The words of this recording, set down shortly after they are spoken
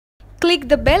Click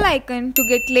the bell icon to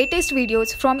get latest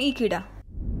videos from Ekeeda.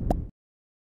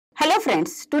 Hello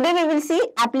friends, today we will see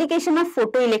application of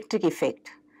photoelectric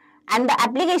effect and the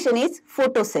application is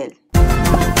Photocell.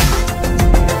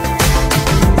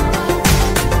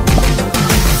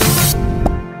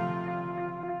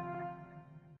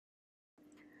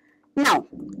 Now,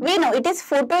 we know it is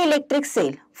photoelectric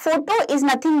cell. Photo is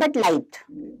nothing but light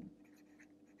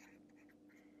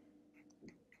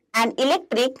and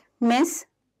electric means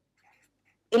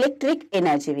electric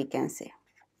energy, we can say.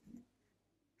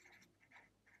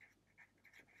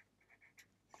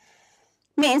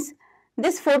 Means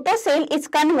this photocell is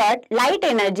convert light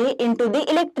energy into the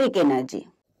electric energy.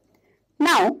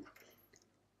 Now,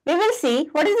 we will see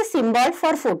what is the symbol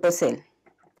for photocell.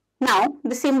 Now,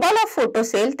 the symbol of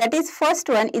photocell, that is first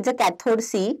one is a cathode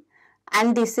C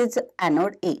and this is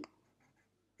anode A.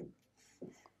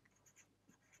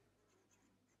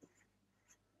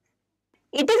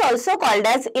 It is also called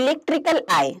as electrical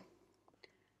eye.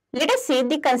 Let us see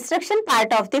the construction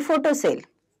part of the photocell.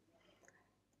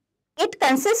 It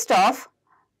consists of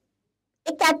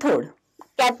a cathode.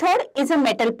 Cathode is a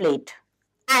metal plate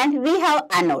and we have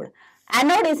anode.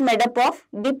 Anode is made up of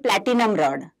the platinum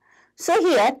rod. So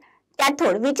here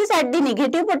cathode, which is at the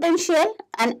negative potential,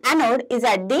 and anode is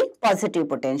at the positive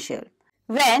potential.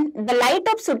 When the light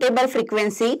of suitable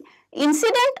frequency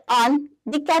incident on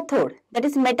the cathode, that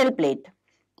is metal plate,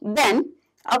 then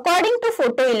according to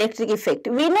photoelectric effect,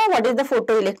 we know what is the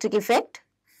photoelectric effect.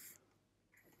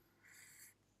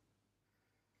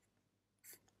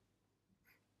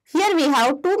 Here we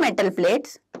have two metal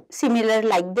plates similar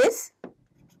like this.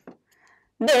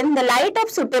 Then the light of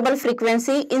suitable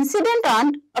frequency incident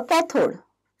on a cathode.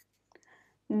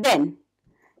 Then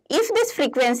if this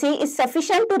frequency is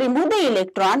sufficient to remove the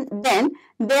electron, then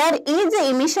there is the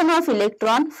emission of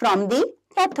electron from the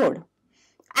cathode.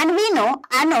 And we know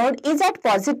anode is at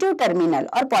positive terminal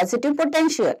or positive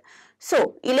potential.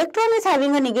 So electron is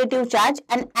having a negative charge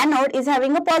and anode is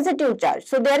having a positive charge.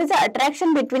 So there is an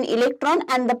attraction between electron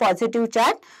and the positive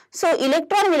charge. So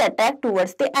electron will attract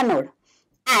towards the anode.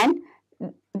 And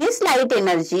this light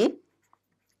energy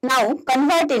now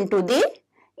convert into the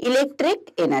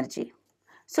electric energy.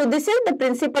 So this is the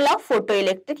principle of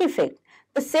photoelectric effect.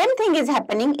 The same thing is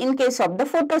happening in case of the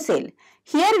photocell.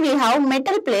 Here we have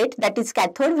metal plate, that is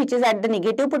cathode, which is at the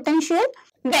negative potential.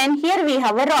 Then here we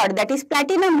have a rod, that is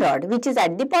platinum rod, which is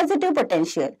at the positive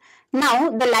potential. Now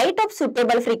the light of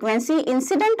suitable frequency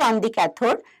incident on the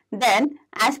cathode, then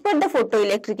as per the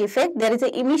photoelectric effect there is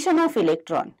an emission of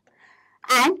electron.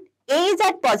 And A is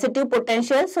at positive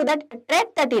potential, so that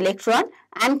attract that electron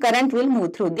and current will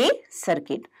move through the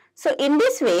circuit. So in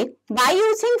this way, by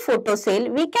using photocell,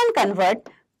 we can convert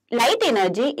light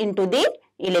energy into the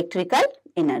electrical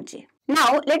energy.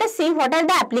 Now let us see what are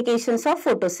the applications of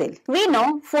photocell. We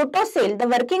know photocell, the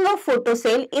working of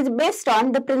photocell is based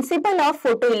on the principle of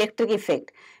photoelectric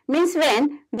effect. Means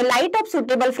when the light of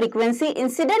suitable frequency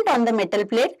incident on the metal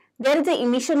plate, there is an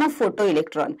emission of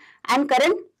photoelectron and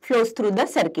current flows through the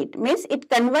circuit. Means it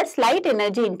converts light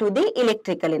energy into the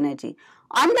electrical energy.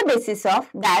 On the basis of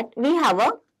that, we have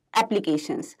a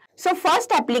applications. So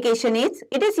first application is,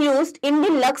 it is used in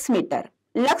the lux meter.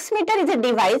 Lux meter is a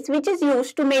device which is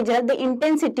used to measure the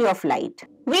intensity of light.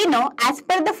 We know as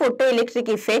per the photoelectric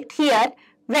effect, here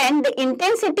when the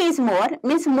intensity is more,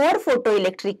 means more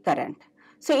photoelectric current.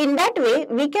 So in that way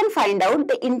we can find out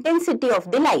the intensity of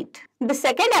the light. The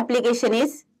second application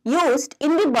is used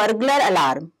in the burglar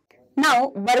alarm.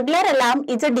 Now burglar alarm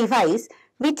is a device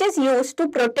which is used to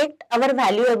protect our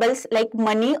valuables like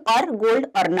money or gold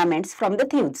ornaments from the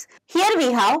thieves. Here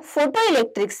we have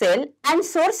photoelectric cell and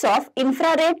source of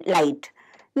infrared light.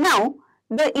 Now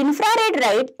the infrared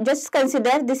light, just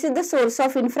consider this is the source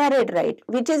of infrared light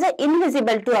which is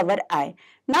invisible to our eye.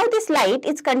 Now this light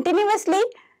is continuously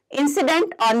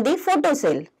incident on the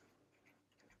photocell.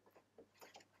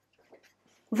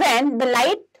 When the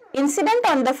light incident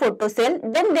on the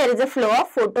photocell, then there is a flow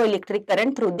of photoelectric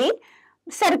current through the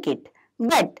circuit.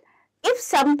 But if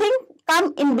something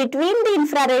come in between the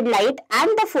infrared light and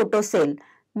the photocell,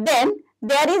 then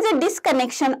there is a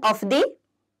disconnection of the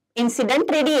incident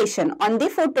radiation on the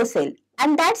photocell,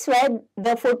 and that's where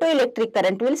the photoelectric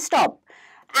current will stop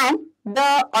and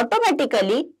the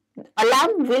automatically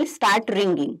alarm will start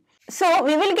ringing. So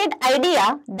we will get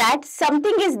idea that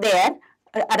something is there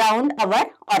around our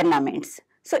ornaments.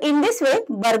 So in this way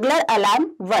burglar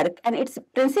alarm work and its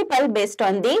principle based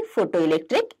on the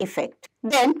photoelectric effect.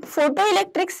 Then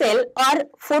photoelectric cell or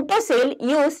photocell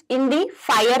used in the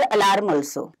fire alarm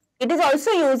also. It is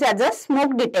also used as a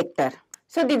smoke detector.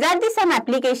 So these are the some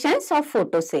applications of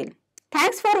photocell.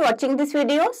 Thanks for watching this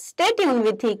video. Stay tuned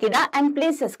with Ekeeda and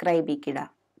please subscribe Ekeeda.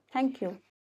 Thank you.